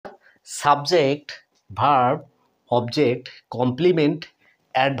Subject, verb, object, complement,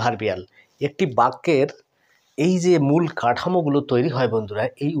 adverbial. একটি বাক্যের এই যে মূল কাঠামোগুলো তৈরি হয় বন্ধুরা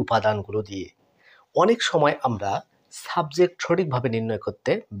এই উপাদানগুলো দিয়ে। অনেক সময় আমরা সাবজেক্ট সঠিকভাবে নির্ণয়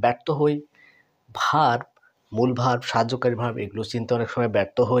করতে ব্যর্থ হই, ভার্ব, মূল ভার্ব, সাহায্যকারী ভার্ব এগুলো চিনতে অনেক সময়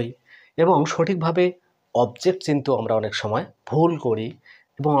ব্যর্থ হই, এবং সঠিকভাবে অবজেক্ট চিনতেও আমরা অনেক সময় ভুল করি,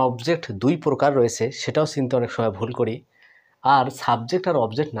 এবং অবজেক্ট দুই প্রকার রয়েছে সেটাও চিনতে অনেক সময় ভুল করি। আর সাবজেক্ট আর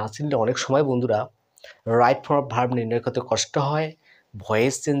অবজেক্ট না চিনলে অনেক সময় বন্ধুরা রাইট ফর্ম অফ ভার্ব নির্ণয় করতে কষ্ট হয়,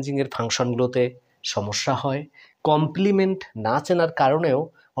 ভয়েস চেঞ্জিংয়ের ফাংশনগুলোতে সমস্যা হয়, কমপ্লিমেন্ট না চেনার কারণেও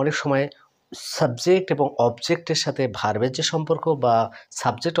অনেক সময় সাবজেক্ট এবং অবজেক্টের সাথে ভার্বের যে সম্পর্ক বা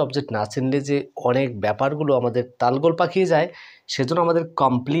সাবজেক্ট অবজেক্ট না চিনলে যে অনেক ব্যাপারগুলো আমাদের তালগোল পাকিয়ে যায়, সেজন্য আমাদের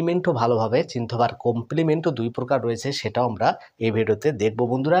কমপ্লিমেন্টও ভালোভাবে চিনতে হবে। আর কমপ্লিমেন্টও দুই প্রকার রয়েছে, সেটাও আমরা এই ভিডিওতে দেখব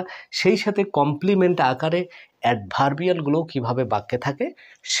বন্ধুরা। সেই সাথে কমপ্লিমেন্ট আকারে অ্যাডভার্বিয়ালগুলো কিভাবে বাক্যে থাকে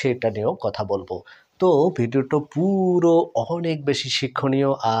সেটা নিয়েও কথা বলবো। তো ভিডিওটা পুরো অনেক বেশি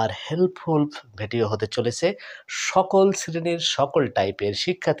শিক্ষণীয় আর হেল্পফুল ভিডিও হতে চলেছে সকল শ্রেণীর সকল টাইপের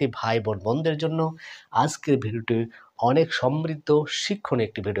শিক্ষার্থী ভাই বোনদের জন্য। আজকের ভিডিওটি অনেক সমৃদ্ধ শিক্ষণীয়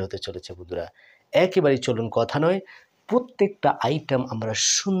একটি ভিডিও হতে চলেছে বন্ধুরা। একেবারেই চলুন কথা নয়, প্রত্যেকটা আইটেম আমরা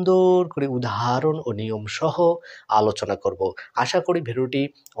সুন্দর করে উদাহরণ ও নিয়ম সহ আলোচনা করব। আশা করি ভিডিওটি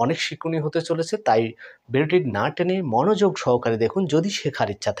অনেক শিক্ষণীয় হতে চলেছে, তাই ভিডিওটি না টেনে মনোযোগ সহকারে দেখুন যদি শেখার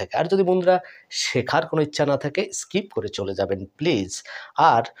ইচ্ছা থাকে। আর যদি বন্ধুরা শেখার কোনো ইচ্ছা না থাকে স্কিপ করে চলে যাবেন প্লিজ।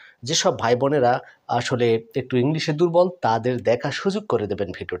 আর যেসব ভাই বোনেরা আসলে একটু ইংলিশে দুর্বল তাদের দেখার সুযোগ করে দেবেন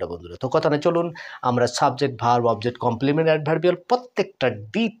ভিডিওটা বন্ধুরা। তো কথা না, চলুন আমরা subject, verb, object, complement, adverbial প্রত্যেকটা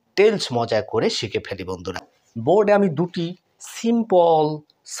ডিটেলস মজা করে শিখে ফেলি বন্ধুরা। বোর্ডে আমি দুটি সিম্পল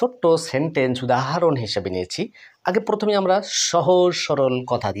ছোট্ট সেন্টেন্স উদাহরণ হিসেবে নিয়েছি। আগে প্রথমে আমরা সহজ সরল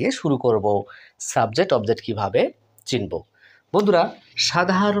কথা দিয়ে শুরু করব, সাবজেক্ট অবজেক্ট কিভাবে চিনব। বন্ধুরা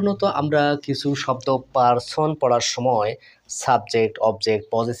সাধারণত আমরা কিছু শব্দ পার্সন পড়ার সময় সাবজেক্ট অবজেক্ট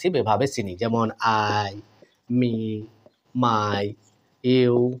পজেসিভ এভাবে চিনি, যেমন I, me, my,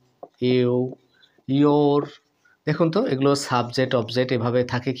 you, you, your. দেখুন তো এগুলো সাবজেক্ট অবজেক্ট এভাবে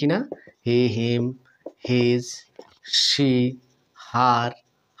থাকে কি না, হি, হিম, হিজ, শি, হার,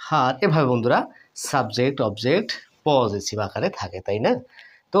 হার, এভাবে বন্ধুরা সাবজেক্ট অবজেক্ট পজেসিভ আকারে থাকে, তাই না?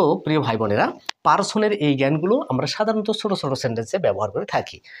 তো প্রিয় ভাই বোনেরা, পার্সনের এই জ্ঞানগুলো আমরা সাধারণত ছোট ছোট সেন্টেন্সে ব্যবহার করে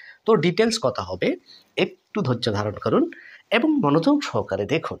থাকি। তো ডিটেলস কথা হবে, একটু ধৈর্য ধারণ করুন এবং মনোযোগ সহকারে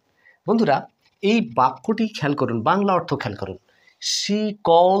দেখুন। বন্ধুরা এই বাক্যটি খেয়াল করুন, বাংলা অর্থ খেয়াল করুন। শি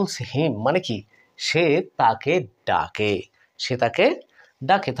কলস হিম মানে কি, সে তাকে ডাকে, সে তাকে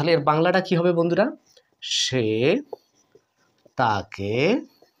ডাকে। তাহলে এর বাংলাটা কি হবে বন্ধুরা, সে তাকে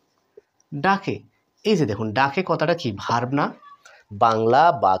ডাকে। এই যে দেখুন ডাকে কথাটা কি, ভার্ব না? বাংলা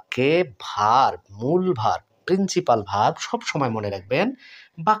বাক্যে ভার্ব, মূল ভার্ব, প্রিন্সিপাল ভার্ব সব সময় মনে রাখবেন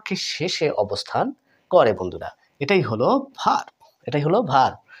বাক্যের শেষে অবস্থান করে বন্ধুরা। এটাই হলো ভার্ব, এটাই হলো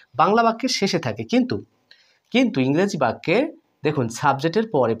ভার্ব, বাংলা বাক্যের শেষে থাকে। কিন্তু কিন্তু ইংরেজি বাক্যে দেখুন সাবজেক্টের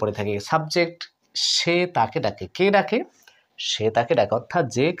পরে পরে থাকে। সাবজেক্ট সে তাকে ডাকে, কে ডাকে? সে তাকে ডাকে, অর্থাৎ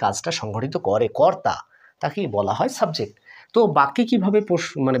যে কাজটা সংঘটিত করে কর্তা তাকেই বলা হয় সাবজেক্ট। তো বাক্যে কিভাবে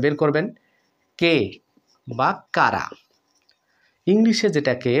মানে বের করবেন, কে বা কারা, ইংলিশে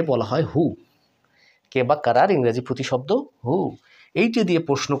যেটাকে বলা হয় হু, কে বা কারার ইংরেজি প্রতিশব্দ হু। এইটি দিয়ে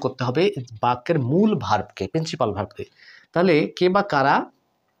প্রশ্ন করতে হবে বাক্যের মূল ভার্বকে, প্রিন্সিপাল ভার্বকে। তাহলে কে বা কারা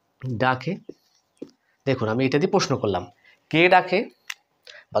ডাকে, দেখুন আমি এটা দিয়ে প্রশ্ন করলাম, কে ডাকে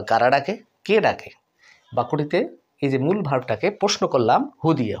বা কারা ডাকে, কে ডাকে। বাক্যটিতে এই যে মূল ভার্বটাকে প্রশ্ন করলাম হু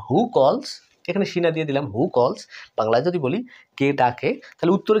দিয়ে, হু কলস, এখানে সিনা দিয়ে দিলাম হু কলস। বাংলায় যদি বলি কে ডাকে,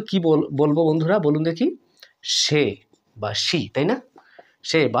 তাহলে উত্তরে কি বলবো বন্ধুরা বলুন দেখি, সে বা সি, তাই না?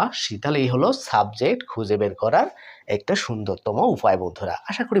 সে বা সি। তাহলে এই হলো সাবজেক্ট খুঁজে বের করার একটা সুন্দরতম উপায় বন্ধুরা।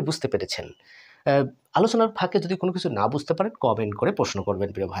 আশা করি বুঝতে পেরেছেন। আলোচনার ফাঁকে যদি কোনো কিছু না বুঝতে পারেন কমেন্ট করে প্রশ্ন করবেন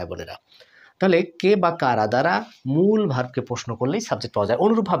প্রিয় ভাই বোনেরা। তাহলে কে বা কারা দ্বারা মূল ভার্বকে প্রশ্ন করলেই সাবজেক্ট পাওয়া যায়।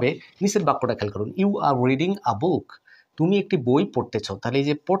 অনুরূপভাবে নিচের বাক্যটা খেয়াল করুন, ইউ আর রিডিং আ বুক, তুমি একটি বই পড়তেছো। তাহলে এই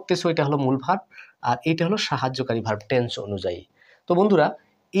যে পড়তেছো এটা হলো মূল ভার্ব, আর এইটা হলো সাহায্যকারী ভার্ব টেন্স অনুযায়ী। তো বন্ধুরা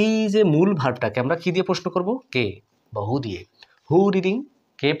এই যে মূল ভার্বটাকে আমরা কি দিয়ে প্রশ্ন করব, কে বা হু দিয়ে। হু রিডিং,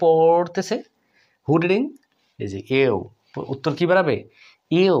 কে পড়তেছে, হু রিডিং, এই যে এও, উত্তর কি বেরাবে,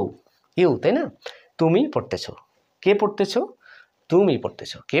 ইউ, ইউ, তাই না? তুমি পড়তেছো, কে পড়তেছো, তুমি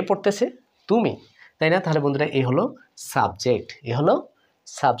পড়তেছো, কে পড়তেছে, তুমি, তাই না? তাহলে বন্ধুরা এই হলো সাবজেক্ট, এ হলো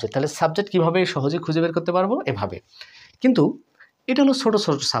সাবজেক্ট। তাহলে সাবজেক্ট কিভাবে সহজে খুঁজে বের করতে পারবো, এভাবে। কিন্তু এটা হলো ছোট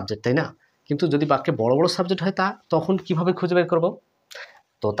ছোট সাবজেক্ট, তাই না? কিন্তু যদি বাক্যে বড় বড় সাবজেক্ট হয় তখন কিভাবে খুঁজে বের করব?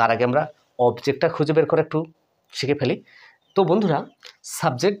 তো তার আগে আমরা অবজেক্টটা খুঁজে বের করে একটু শিখে ফেলি। তো বন্ধুরা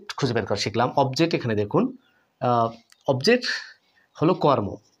সাবজেক্ট খুঁজে বের করা শিখলাম। অবজেক্ট এখানে দেখুন, অবজেক্ট হলো কর্ম,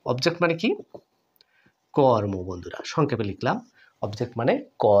 অবজেক্ট মানে কি? কর্ম বন্ধুরা, সংক্ষেপে লিখলাম অবজেক্ট মানে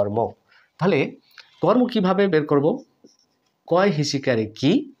কর্ম। তাহলে কর্ম কিভাবে বের করব? কয় হিসিকারে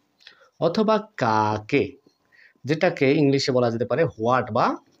কি অথবা কাকে, যেটাকে ইংলিশে বলা যেতে পারে হোয়াট বা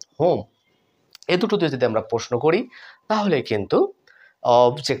হোম। এই দুটো দিয়ে যদি আমরা প্রশ্ন করি তাহলে কিন্তু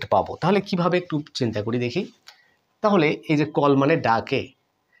অবজেক্ট পাবো। তাহলে কিভাবে একটু চিন্তা করি দেখি। তাহলে এই যে কল মানে ডাকে,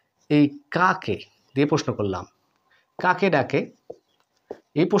 এই কাকে দিয়ে প্রশ্ন করলাম, কাকে ডাকে?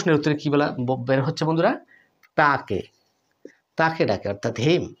 এই প্রশ্নের উত্তরে কি বলা বের হচ্ছে বন্ধুরা? তাকে, তাকে ডাকে অর্থাৎ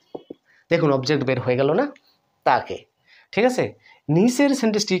হিম। দেখুন অবজেক্ট বের হয়ে গেল না? তাকে। ঠিক আছে, নিচের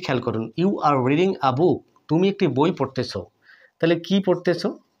সেন্টেন্সটি খেয়াল করুন, ইউ আর রিডিং আ বুক, তুমি একটি বই পড়তেছো। তাহলে কি পড়তেছো?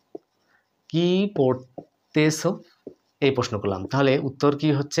 কি পড়তেছো এই প্রশ্ন করলাম, তাহলে উত্তর কি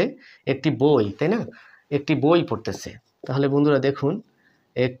হচ্ছে? একটি বই, তাই না? একটি বই পড়তেছে। তাহলে বন্ধুরা দেখুন,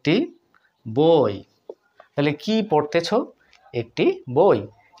 একটি বই। তাহলে কি পড়তেছো? একটি বই।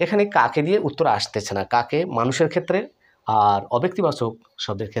 এখানে কাকে দিয়ে উত্তর আসতেছে না, কাকে মানুষের ক্ষেত্রে আর অব্যক্তিবাচক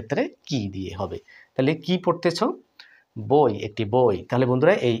শব্দের ক্ষেত্রে কি দিয়ে হবে। তাহলে কি পড়তেছো? বই, একটি বই। তাহলে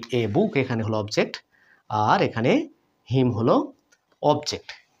বন্ধুরা এই এ বুক এখানে হলো অবজেক্ট, আর এখানে হিম হলো অবজেক্ট।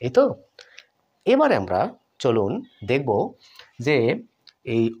 এই তো। এবারে আমরা চলুন দেখব যে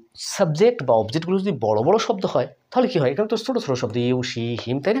এই সাবজেক্ট বা অবজেক্টগুলো যদি বড় বড় শব্দ হয় তাহলে কি হয়? এখানে তো ছোট ছোট শব্দ, ইউ সি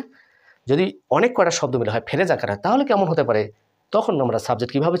হিম, তাই না? যদি অনেক কয়টা শব্দ মিলে হয়, ফ্রেজ আকারে হয়, তাহলে কেমন হতে পারে? তখন আমরা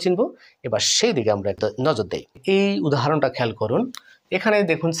সাবজেক্ট কিভাবে চিনব? এবার সেই দিকে আমরা একটা নজর দেই। এই উদাহরণটা খেয়াল করুন। এখানে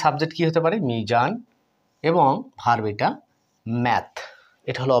দেখুন সাবজেক্ট কি হতে পারে? মিজান, এবং ভার্ব এটা ম্যাথ।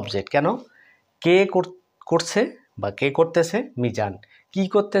 এটা হলো অবজেক্ট। কেন? কে করছে বা কে করতেছে? মিজান। কি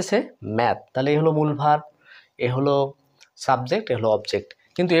করতেছে? ম্যাথ। তাহলে এ হলো মূল ভার্ব, এ হলো সাবজেক্ট, এ হলো অবজেক্ট।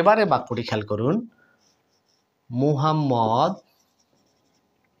 কিন্তু এবারে বাক্যটি খেয়াল করুন, Muhammad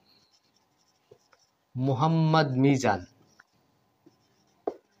Mizan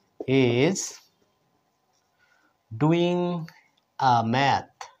is doing a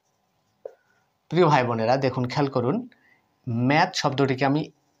math। প্রিয় ভাই বোনেরা দেখুন খেয়াল করুন, ম্যাথ শব্দটিকে আমি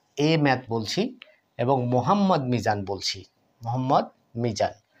এ ম্যাথ বলছি এবং মোহাম্মদ মিজান বলছি। মোহাম্মদ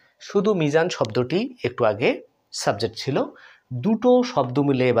মিজান, শুধু মিজান শব্দটি একটু আগে সাবজেক্ট ছিল, দুটো শব্দ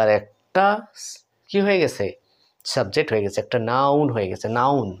মিলে এবার একটা কি হয়ে গেছে? সাবজেক্ট হয়ে গেছে, একটা নাউন হয়ে গেছে।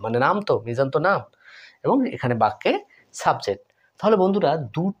 নাউন মানে নাম, তো মিজান তো নাম, এবং এখানে বাক্যে সাবজেক্ট। তাহলে বন্ধুরা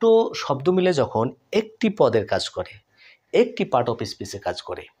দুটো শব্দ মিলে যখন একটি পদের কাজ করে, একটি পার্ট অফ স্পিচে কাজ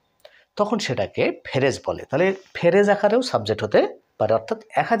করে, তখন সেটাকে ফ্রেজ বলে। তাহলে ফ্রেজ আকারেও সাবজেক্ট হতে পারে, অর্থাৎ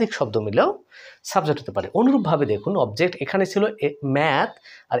একাধিক শব্দ মিলেও সাবজেক্ট হতে পারে। অনুরূপভাবে দেখুন অবজেক্ট এখানে ছিল ম্যাথ,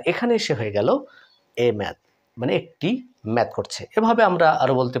 আর এখানে এসে হয়ে গেল এ ম্যাথ, মানে একটি ম্যাথ করছে। এভাবে আমরা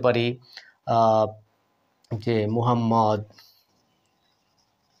আরও বলতে পারি যে Muhammad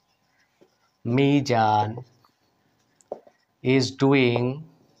Mizan is doing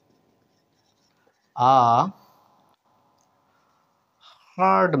a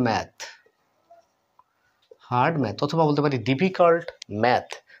hard math, অথবা বলতে পারি ডিফিকাল্ট ম্যাথ।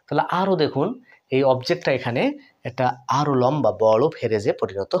 তাহলে আরও দেখুন এই অবজেক্টটা এখানে একটা আরও লম্বা বড় ফ্রেজে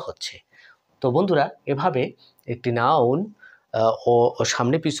পরিণত হচ্ছে। তো বন্ধুরা এভাবে একটি নাউন ও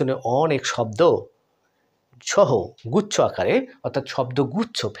সামনে পিছনে অনেক শব্দ সহ গুচ্ছ আকারে, অর্থাৎ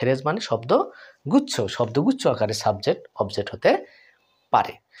শব্দগুচ্ছ, ফ্রেজ মানে শব্দগুচ্ছ, শব্দগুচ্ছ আকারে সাবজেক্ট অবজেক্ট হতে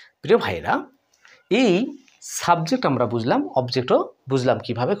পারে। প্রিয় ভাইরা, এই সাবজেক্ট আমরা বুঝলাম, অবজেক্টও বুঝলাম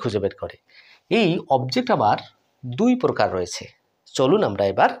কিভাবে খুঁজে বের করে। এই অবজেক্ট আবার দুই প্রকার রয়েছে। চলুন আমরা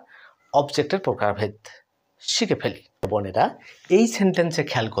এবার অবজেক্টের প্রকারভেদ শিখে ফেলি। বোনেরা এই সেন্টেন্সে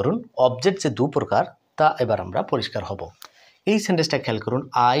খেয়াল করুন, অবজেক্ট যে দু প্রকার তা এবার আমরা পরিষ্কার হব। এই সেন্টেন্সটা খেয়াল করুন,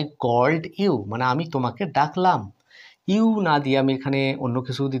 আই কল্ড ইউ, মানে আমি তোমাকে ডাকলাম। ইউ না দিয়ে আমি এখানে অন্য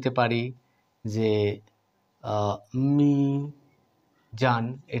কিছু দিতে পারি, যে মি জান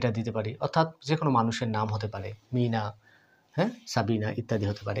এটা দিতে পারি, অর্থাৎ যে কোনো মানুষের নাম হতে পারে, মিনা, হ্যাঁ, সাবিনা ইত্যাদি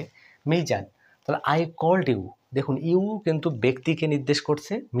হতে পারে। মিজান, তাহলে আই কল্ড ইউ, দেখুন ইউ কিন্তু ব্যক্তিকে নির্দেশ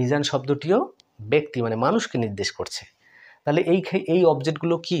করছে, মিজান শব্দটিও ব্যক্তি মানে মানুষকে নির্দেশ করছে। তাহলে এই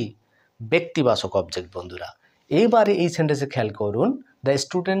অবজেক্টগুলো কি? ব্যক্তিবাচক অবজেক্ট বন্ধুরা। এইবারে এই সেন্টেন্সে খেয়াল করুন, the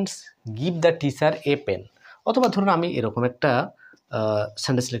students give the teacher a pen, অথবা ধরুন আমি এরকম একটা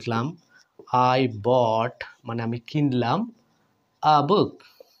সেন্টেন্স লিখলাম, আই বট, মানে আমি কিনলাম আ বুক।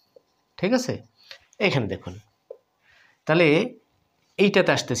 ঠিক আছে, এখানে দেখুন, তাহলে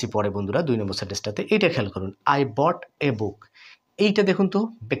এইটাতে আসতেছি পরে বন্ধুরা, 2 নম্বর সেন্টেন্সটাতে। এইটা খেয়াল করুন, আই বট এ বুক। এইটা দেখুন তো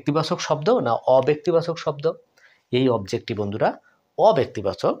ব্যক্তিবাচক শব্দ না অব্যক্তিবাচক শব্দ? এই অবজেক্টটি বন্ধুরা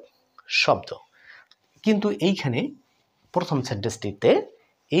অব্যক্তিবাচক শব্দ, কিন্তু এইখানে প্রথম সেন্টেন্সটিতে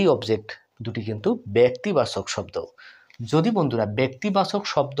এই অবজেক্ট দুটি কিন্তু ব্যক্তিবাচক শব্দ। যদি বন্ধুরা ব্যক্তিবাচক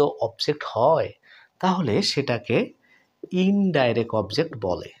শব্দ অবজেক্ট হয় তাহলে সেটাকে ইনডাইরেক্ট অবজেক্ট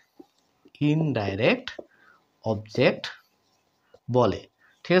বলে, ইনডাইরেক্ট অবজেক্ট বলে।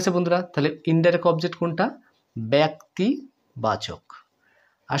 ঠিক আছে বন্ধুরা, তাহলে ইনডাইরেক্ট অবজেক্ট কোনটা? ব্যক্তিবাচক।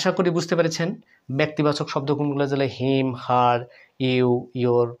 আশা করি বুঝতে পেরেছেন। ব্যক্তিবাচক শব্দ কোনগুলো? যেগুলো হিম, হার, ইউ,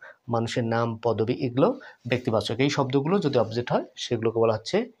 ইয়োর, মানুষের নাম, পদবী, এগুলো ব্যক্তিবাচক। এই শব্দগুলো যদি অবজেক্ট হয় সেগুলোকে বলা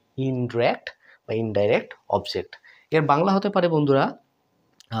হচ্ছে ইনডিরেক্ট বা ইনডাইরেক্ট অবজেক্ট। এর বাংলা হতে পারে বন্ধুরা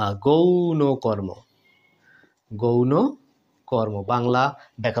গৌণ কর্ম, গৌণ কর্ম। বাংলা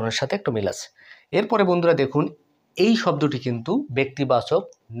ব্যাকরণের সাথে একটু মিল আছে। এরপরে বন্ধুরা দেখুন, এই শব্দটি কিন্তু ব্যক্তিবাচক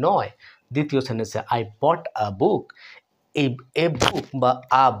নয়। দ্বিতীয় সেন্টেন্সে আই বট আ বুক, এই এ বুক বা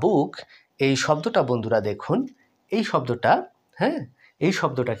আ বুক, এই শব্দটা বন্ধুরা দেখুন, এই শব্দটা, হ্যাঁ, এই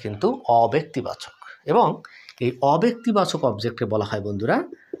শব্দটা কিন্তু অব্যক্তিবাচক, এবং এই অব্যক্তিবাচক অবজেক্টকে বলা হয় বন্ধুরা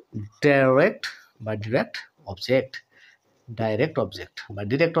ডাইরেক্ট বা ডিরেক্ট অবজেক্ট, ডাইরেক্ট অবজেক্ট বা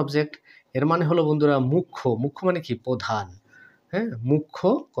ডিরেক্ট অবজেক্ট। এর মানে হলো বন্ধুরা মুখ্য, মুখ্য মানে কি? প্রধান, হ্যাঁ, মুখ্য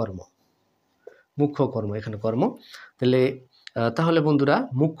কর্ম, মুখ্য কর্ম, এখানে কর্ম। তাহলে বন্ধুরা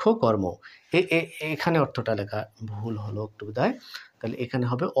মুখ্য কর্ম, এখানে অর্থটা লেখা ভুল হলো একটু বোধহয়। তাহলে এখানে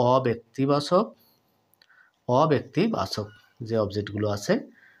হবে অব্যক্তিবাচক, অব্যক্তিবাচক যে অবজেক্টগুলো আছে,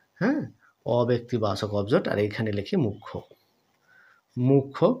 হ্যাঁ, অব্যক্তিবাচক অবজেক্ট, আর এখানে লিখি মুখ্য,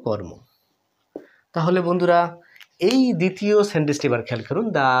 মুখ্য কর্ম। তাহলে বন্ধুরা এই দ্বিতীয় সেন্টেন্সটি এবার খেয়াল করুন,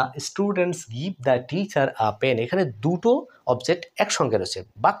 the students give the teacher a pen. এখানে দুটো অবজেক্ট একসঙ্গে রয়েছে।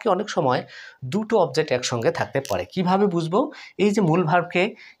 বাক্যে অনেক সময় দুটো অবজেক্ট একসঙ্গে থাকতে পারে। কিভাবে বুঝবো? এই যে মূল ভার্বকে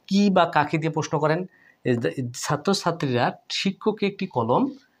কি বা কাকে দিয়ে প্রশ্ন করেন, ছাত্রছাত্রীরা শিক্ষককে একটি কলম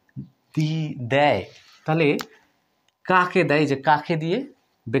দেয়, তাহলে কাকে দেয়? যে কাকে দিয়ে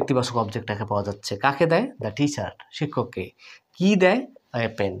ব্যক্তিবাচক অবজেক্টটাকে পাওয়া যাচ্ছে। কাকে দেয়? দ্য টিচার, শিক্ষককে। কি দেয়?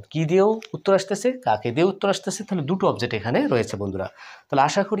 পেন। কি দিয়েও উত্তর আসতেছে, কাকে দিয়ে উত্তর আসতেছে। তাহলে দুটো অবজেক্ট এখানে রয়েছে বন্ধুরা। তাহলে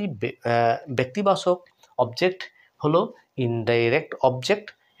আশা করি ব্যক্তিবাচক অবজেক্ট হলো ইনডাইরেক্ট অবজেক্ট,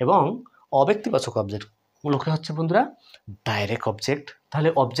 এবং অব্যক্তিবাচক অবজেক্টগুলোকে হচ্ছে বন্ধুরা ডাইরেক্ট অবজেক্ট। তাহলে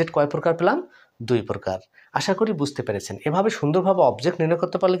অবজেক্ট কয় প্রকার পেলাম? দুই প্রকার। আশা করি বুঝতে পেরেছেন। এভাবে সুন্দরভাবে অবজেক্ট নির্ণয়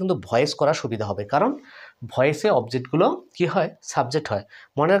করতে পারলে কিন্তু ভয়েস করা সুবিধা হবে, কারণ ভয়েসে অবজেক্টগুলো কি হয়? সাবজেক্ট হয়।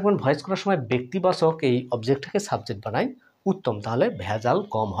 মনে রাখবেন, ভয়েস করার সময় ব্যক্তিবাচক এই অবজেক্টটাকে সাবজেক্ট বানাই, উত্তম, তাহলে ভেজাল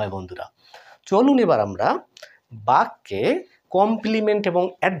কম হয় বন্ধুরা। চলুন এবার আমরা বাক্যে কমপ্লিমেন্ট এবং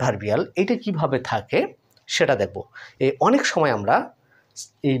অ্যাডভার্বিয়াল এটা কিভাবে থাকে সেটা দেখব। অনেক সময় আমরা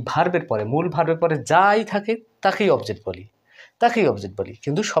এই ভার্বের পরে, মূল ভার্বের পরে যাই থাকে তাকেই অবজেক্ট বলি, তাকেই অবজেক্ট বলি,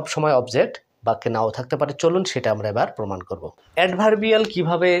 কিন্তু সব সময় অবজেক্ট বাক্যে নাও থাকতে পারে। চলুন সেটা আমরা এবার প্রমাণ করব। অ্যাডভার্বিয়াল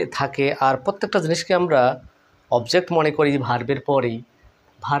কিভাবে থাকে, আর প্রত্যেকটা জিনিসকে আমরা অবজেক্ট মনে করি ভার্বের পরেই,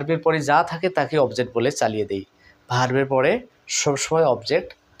 ভার্বের পরে যা থাকে তাকে অবজেক্ট বলে চালিয়ে দেই। ভার্বের পরে সবসময় অবজেক্ট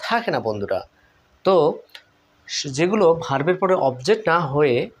থাকে না বন্ধুরা। তো যেগুলো ভার্বের পরে অবজেক্ট না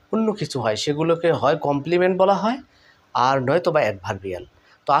হয়ে অন্য কিছু হয় সেগুলোকে হয় কমপ্লিমেন্ট বলা হয়, আর নয়তো বা অ্যাডভার্বিয়াল।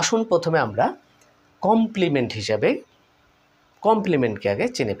 তো আসুন প্রথমে আমরা কমপ্লিমেন্ট হিসাবে কমপ্লিমেন্টকে আগে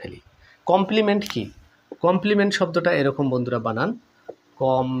চিনে ফেলি। কমপ্লিমেন্ট কি? কমপ্লিমেন্ট শব্দটা এরকম বন্ধুরা বানান,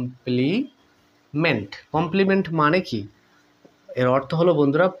 কমপ্লিমেন্ট। কমপ্লিমেন্ট মানে কি? এর অর্থ হলো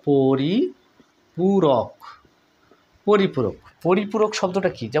বন্ধুরা পরিপূরক, পরিপূরক। পরিপূরক শব্দটা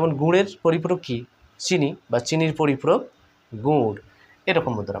কি? যেমন গুড়ের পরিপূরক কি? চিনি, বা চিনির পরিপূরক গুড়।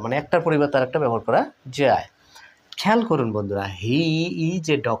 এরকম বন্ধুরা, মানে একটার পরিবর্তে আরেকটা ব্যবহার করা যায়। খেয়াল করুন বন্ধুরা, he is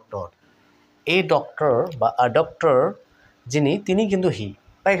a doctor. A doctor বা আ ডক্টর যিনি, তিনি কিন্তু হি,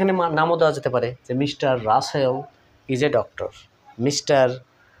 বা এখানে নামও দেওয়া যেতে পারে যে mister Rasel is a doctor,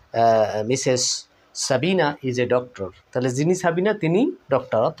 Mrs Sabina is a doctor. তাহলে যিনি সাবিনা তিনি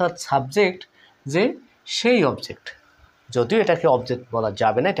ডক্টর, অর্থাৎ সাবজেক্ট যে সেই অবজেক্ট, যদিও এটাকে অবজেক্ট বলা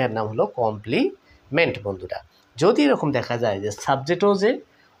যাবে না, এটার নাম হলো কমপ্লিমেন্ট বন্ধুরা। যদি এরকম দেখা যায় যে সাবজেক্টও যে,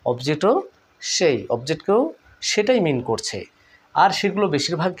 অবজেক্টও সেই, অবজেক্টকেও সেটাই মিন করছে, আর সেগুলো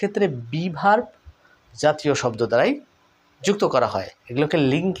বেশিরভাগ ক্ষেত্রে বি ভার্ব জাতীয় শব্দ দ্বারাই যুক্ত করা হয়, এগুলোকে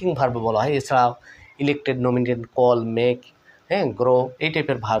লিঙ্কিং ভার্ব বলা হয়। এছাড়াও ইলেক্টেড, নমিনেটেড, কল, মেক, হ্যাঁ, গ্রো, এই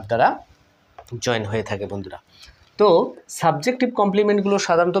টাইপের ভার্ব দ্বারা জয়েন হয়ে থাকে বন্ধুরা। তো সাবজেক্টিভ কমপ্লিমেন্টগুলো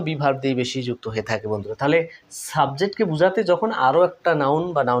সাধারণত বি ভার্ব দিয়ে বেশি যুক্ত হয়ে থাকে বন্ধুরা। তাহলে সাবজেক্টকে বোঝাতে যখন আরও একটা নাউন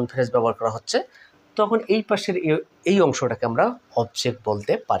বা নাউন ফ্রেজ ব্যবহার করা হচ্ছে, তখন এই পাশের এই অংশটাকে আমরা অবজেক্ট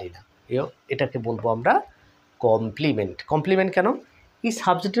বলতে পারি না, এটাকে বলবো আমরা কমপ্লিমেন্ট। কমপ্লিমেন্ট কেন? এই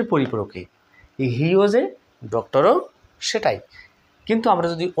সাবজেক্টের পরিপূরকে, এই হিও যে, ডক্টরও সেটাই। কিন্তু আমরা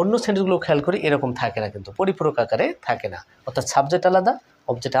যদি অন্য সেন্টেন্সগুলো খেয়াল করি, এরকম থাকে না, কিন্তু পরিপূরক আকারে থাকে না, অর্থাৎ সাবজেক্ট আলাদা,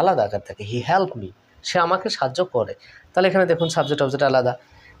 অবজেক্ট আলাদা আকার থাকে। হি হেল্প মি, সে আমাকে সাহায্য করে। তাহলে এখানে দেখুন সাবজেক্ট অবজেক্ট আলাদা।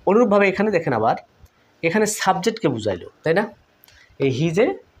 অনুরূপভাবে এখানে দেখেন, আবার এখানে সাবজেক্টকে বুঝাইলো, তাই না? এই হি যে,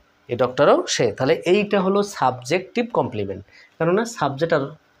 এই ডক্টরও সে, তাহলে এইটা হলো সাবজেক্টিভ কমপ্লিমেন্ট। কেননা সাবজেক্ট আর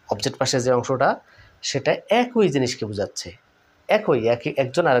অবজেক্ট পাশে যে অংশটা সেটা একই জিনিসকে বোঝাচ্ছে,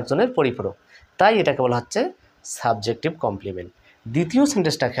 একজন আরেকজনের পরিপূরক, তাই এটাকে বলা হচ্ছে সাবজেক্টিভ কমপ্লিমেন্ট। দ্বিতীয়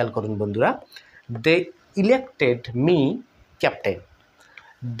সেন্টেন্সটা খেয়াল করুন বন্ধুরা, দে ইলেক্টেড মি ক্যাপ্টেন।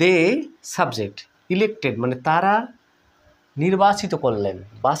 দে সাবজেক্ট, ইলেক্টেড মানে তারা নির্বাচিত করলেন,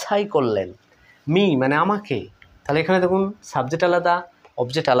 বাছাই করলেন, মি মানে আমাকে। তাহলে এখানে দেখুন সাবজেক্ট আলাদা,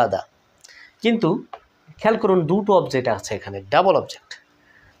 অবজেক্ট আলাদা, কিন্তু খেয়াল করুন দুটো অবজেক্ট আছে এখানে, ডাবল অবজেক্ট।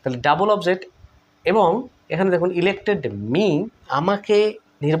 তাহলে ডাবল অবজেক্ট, এবং এখানে দেখুন ইলেক্টেড মি, আমাকে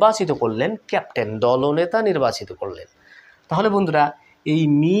নির্বাচিত করলেন ক্যাপ্টেন, দলনেতা নির্বাচিত করলেন। তাহলে বন্ধুরা এই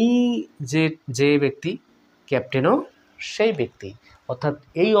মি যে ব্যক্তি, ক্যাপ্টেনও সেই ব্যক্তি, অর্থাৎ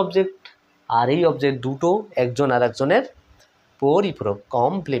এই অবজেক্ট আর এই অবজেক্ট দুটো একজন আর একজনের পরিপূরক,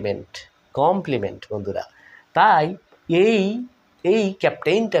 কমপ্লিমেন্ট বন্ধুরা। তাই এই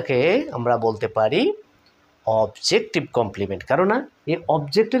ক্যাপ্টেনটাকে আমরা বলতে পারি অবজেক্টিভ কমপ্লিমেন্ট, কারণ না এই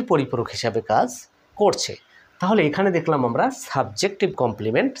অবজেক্টের পরিপূরক হিসাবে কাজ করছে। তাহলে এখানে দেখলাম আমরা সাবজেক্টিভ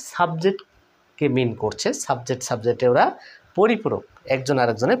কমপ্লিমেন্ট, সাবজেক্টকে মিন করছে, সাবজেক্টে ওরা পরিপূরক, একজন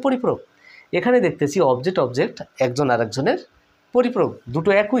আরেকজনের পরিপূরক। এখানে দেখতেছি অবজেক্ট একজন আরেকজনের পরিপূরক, দুটো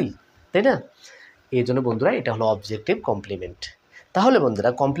একই, তাই না? এই জন্য বন্ধুরা এটা হলো অবজেক্টিভ কমপ্লিমেন্ট। তাহলে বন্ধুরা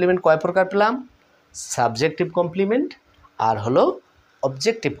কমপ্লিমেন্ট কয় প্রকার পেলাম? সাবজেক্টিভ কমপ্লিমেন্ট আর হলো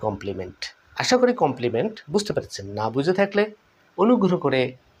অবজেক্টিভ কমপ্লিমেন্ট। আশা করি কমপ্লিমেন্ট বুঝতে পেরেছেন। না বুঝে থাকলে অনুগ্রহ করে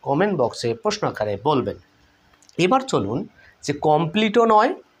কমেন্ট বক্সে প্রশ্ন আকারে বলবেন। এবার চলুন যে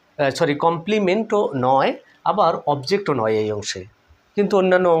কমপ্লিমেন্টও নয়, আবার অবজেক্টও নয় এই অংশে, কিন্তু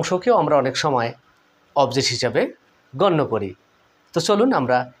অন্যান্য অংশকেও আমরা অনেক সময় অবজেক্ট হিসাবে গণ্য করি। তো চলুন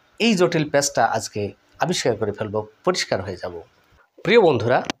আমরা এই জটিল প্যাচটা আজকে আবিষ্কার করে ফেলব, পরিষ্কার হয়ে যাব। প্রিয়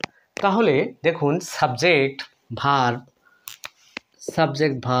বন্ধুরা, তাহলে দেখুন সাবজেক্ট ভার্ব,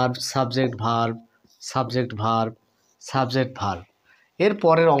 এর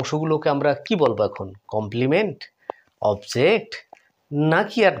পরের অংশগুলোকে আমরা কি বলবো এখন? কমপ্লিমেন্ট, অবজেক্ট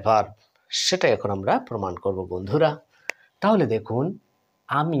নাকি অ্যাডভার্ব, সেটা এখন আমরা প্রমাণ করব বন্ধুরা। তাহলে দেখুন,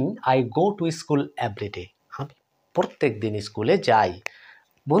 I go to school everyday, আমি প্রত্যেক দিন স্কুলে যাই।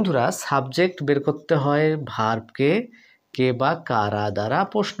 বন্ধুরা সাবজেক্ট বের করতে হয় ভার্বকে কে বা কারা দ্বারা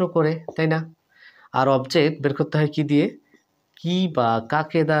প্রশ্ন করে, তাই না? আর অবজেক্ট বের করতে হয় কি দিয়ে? কি বা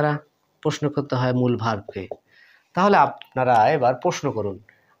কাকে দ্বারা প্রশ্ন করতে হয় মূল ভার্বকে। তাহলে আপনারা এবার প্রশ্ন করুন,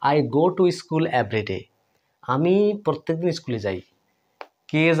 I go to school everyday, আমি প্রত্যেকদিন স্কুলে যাই।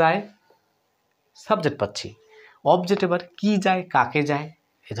 কে যায়? সাবজেক্ট পাচ্ছি। অবজেক্ট এবার কি যায়, কাকে যায়?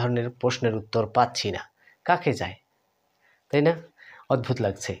 এ ধরনের প্রশ্নের উত্তর পাচ্ছি না, কাকে যায়, তাই না? অদ্ভুত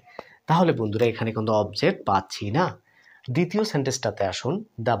লাগছে। তাহলে বন্ধুরা এখানে কিন্তু অবজেক্ট পাচ্ছি না। দ্বিতীয় সেন্টেন্সটাতে আসুন,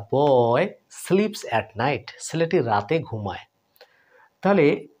 the boy slips at night, ছেলেটি রাতে ঘুমায়। তাহলে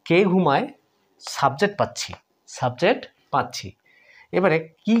কে ঘুমায়? সাবজেক্ট পাচ্ছি। এবারে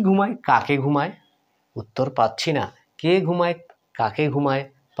কি ঘুমায়, কাকে ঘুমায়? উত্তর পাচ্ছি না। কে ঘুমায়, কাকে ঘুমায়?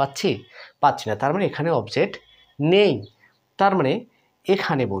 পাচ্ছি না। তার মানে এখানে অবজেক্ট নেই। তার মানে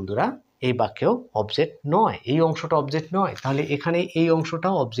এখানে বন্ধুরা এই বাক্যেও অবজেক্ট নয়, এই অংশটা অবজেক্ট নয়। তাহলে এখানে এই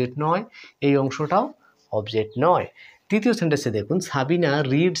অংশটাও অবজেক্ট নয়, এই অংশটাও অবজেক্ট নয়। তৃতীয় সেন্টেন্সে দেখুন, Sabina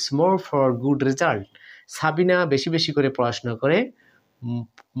reads more for good result, Sabina বেশি বেশি করে পড়াশোনা করে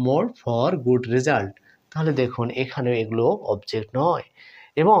মোর ফর গুড রেজাল্ট। তাহলে দেখুন এখানেও এগুলো অবজেক্ট নয়,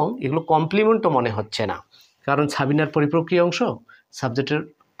 এবং এগুলো কমপ্লিমেন্টও মনে হচ্ছে না, কারণ সাবিনার পরিপূরক কি অংশ? সাবজেক্টের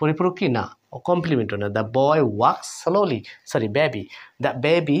পরিপূরক কি? না, কমপ্লিমেন্টও না। The boy wax slowly, the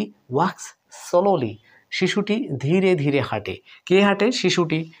baby wax slowly, শিশুটি ধীরে ধীরে হাঁটে। কে হাঁটে?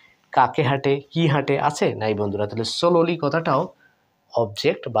 শিশুটি। কাকে হাঁটে, কি হাঁটে? আছে নাই বন্ধুরা। তাহলে স্লোলি কথাটাও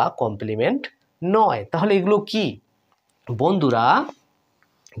অবজেক্ট বা কমপ্লিমেন্ট নয়। তাহলে এগুলো কি বন্ধুরা?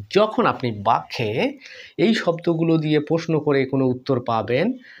 যখন আপনি বাক্যে এই শব্দগুলো দিয়ে প্রশ্ন করে কোনো উত্তর পাবেন,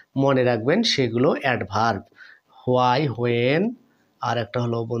 মনে রাখবেন সেগুলো অ্যাডভার্ব। হোয়াই, হোয়েন, আর একটা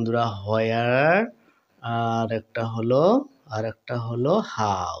হলো বন্ধুরা হোয়ার, আর একটা হলো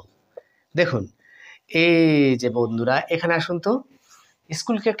হাউ। দেখুন এই যে বন্ধুরা এখানে আসুন তো,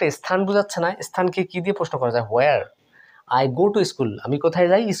 স্কুলকে একটা স্থান বোঝাচ্ছে না? স্থানকে কি দিয়ে প্রশ্ন করা যায়? হোয়ার। আই গো টু স্কুল, আমি কোথায়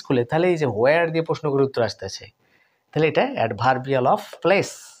যাই? স্কুলে। তাহলে এই যে হোয়ার দিয়ে প্রশ্ন করে উত্তর আসতেছে, তাহলে এটা adverbial of place,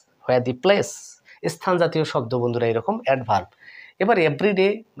 where the place, স্থান জাতীয় শব্দ বন্ধুরা এরকম অ্যাডভার্ব। এবার এভরিডে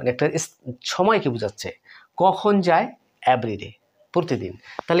মানে একটা সময়কে বোঝাচ্ছে, কখন যায়? এভরিডে, প্রতিদিন।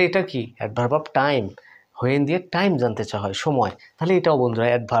 তাহলে এটা কি? অ্যাডভার্ব অফ টাইম, হোয়েন দিয়ে টাইম জানতে চাওয়া হয়, সময়। তাহলে এটাও বন্ধুরা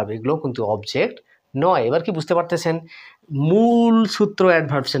অ্যাডভার্ব, এগুলো কিন্তু অবজেক্ট নয়। এবার কি বুঝতে পারতেছেন? মূল সূত্র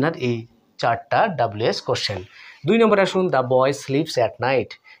অ্যাডভার্বশনের এই 4টা WS কোশ্চেন। 2 নম্বরে আসুন, the boy slips at night.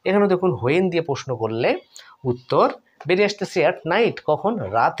 এখানে দেখুন হোয়েন দিয়ে প্রশ্ন করলে উত্তর বেরিয়ে আসতেছে অ্যাট নাইট, কখন?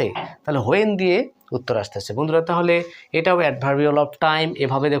 রাতে। তাহলে হোয়েন দিয়ে উত্তর আসতেছে বন্ধুরা। তাহলে এটাও অ্যাডভার্বিয়াল অফ টাইম।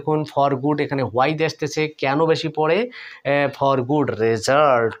 এভাবে দেখুন ফর গুড, এখানে হোয়াই আসতেছে, কেন বেশি পড়ে, for good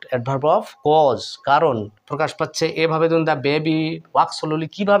result. Adverb of cause, কারণ প্রকাশ পাচ্ছে। এভাবে ধরুন দ্য বেবি ওয়াক স্লোলি,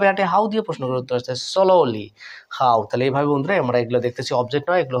 কীভাবে হাঁটে, হাউ দিয়ে প্রশ্ন করে উত্তর আসছে স্লোলি, হাউ। তাহলে এইভাবে বন্ধুরা আমরা এগুলো দেখতেছি অবজেক্ট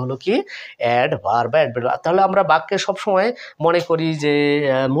নয়, এগুলো হলো কি অ্যাডভার্ব বা অ্যাডভার্ব। তাহলে আমরা বাক্যে সবসময় মনে করি যে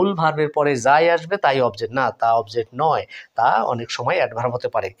মূল ভার্বের পরে যাই আসবে তাই অবজেক্ট, না, তা অবজেক্ট নয়, তা অনেক সময় অ্যাডভার্ব হতে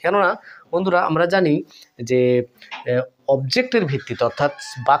পারে। কেননা বন্ধুরা আমরা জানি যে অবজেক্টের ভিত্তিতে, অর্থাৎ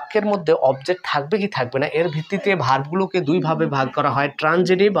বাক্যের মধ্যে অবজেক্ট থাকবে কি থাকবে না এর ভিত্তিতে ভার্বগুলোকে দুইভাবে ভাগ করা হয়,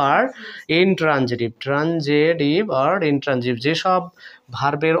 ট্রানজিটিভ আর ইনট্রানজিটিভ। ট্রানজিটিভ আর ইনট্রানজিটিভ। যেসব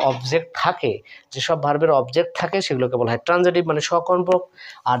ভার্বের অবজেক্ট থাকে, সেগুলোকে বলা হয় ট্রানজিটিভ মানে সকর্মক,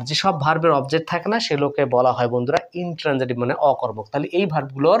 আর যেসব ভার্বের অবজেক্ট থাকে না সেগুলোকে বলা হয় বন্ধুরা ইনট্রানজিটিভ মানে অকর্মক। তাহলে এই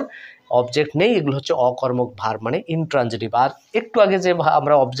ভার্বগুলোর অবজেক্ট নেই, এগুলো হচ্ছে অকর্মক ভার্ব মানে ইনট্রানজিটিভ। আর একটু আগে যে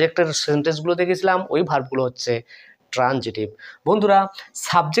আমরা অবজেক্টের সেন্টেন্সগুলো দেখেছিলাম ওই ভার্বগুলো হচ্ছে ট্রানজিটিভ। বন্ধুরা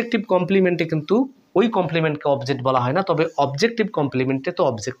সাবজেক্টিভ কমপ্লিমেন্টে কিন্তু ওই কমপ্লিমেন্টকে অবজেক্ট বলা হয় না, তবে অবজেক্টিভ কমপ্লিমেন্টে তো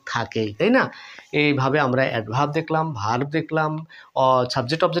অবজেক্ট থাকেই, তাই না? এইভাবে আমরা অ্যাডভার্ব দেখলাম, ভার্ব দেখলাম,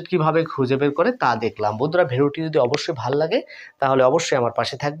 সাবজেক্ট অবজেক্ট কীভাবে খুঁজে বের করে তা দেখলাম। বন্ধুরা ভিডিওটি যদি অবশ্যই ভালো লাগে তাহলে অবশ্যই আমার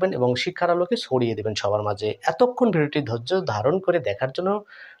পাশে থাকবেন এবং শিক্ষার আলোকে ছড়িয়ে দেবেন সবার মাঝে। এতক্ষণ ভিডিওটি ধৈর্য ধারণ করে দেখার জন্য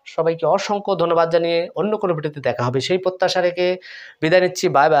সবাইকে অসংখ্য ধন্যবাদ জানিয়ে অন্য কোনো ভিডিওতে দেখা হবে সেই প্রত্যাশা রেখে বিদায় নিচ্ছি।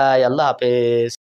 বাই বাই, আল্লাহ হাফেজ।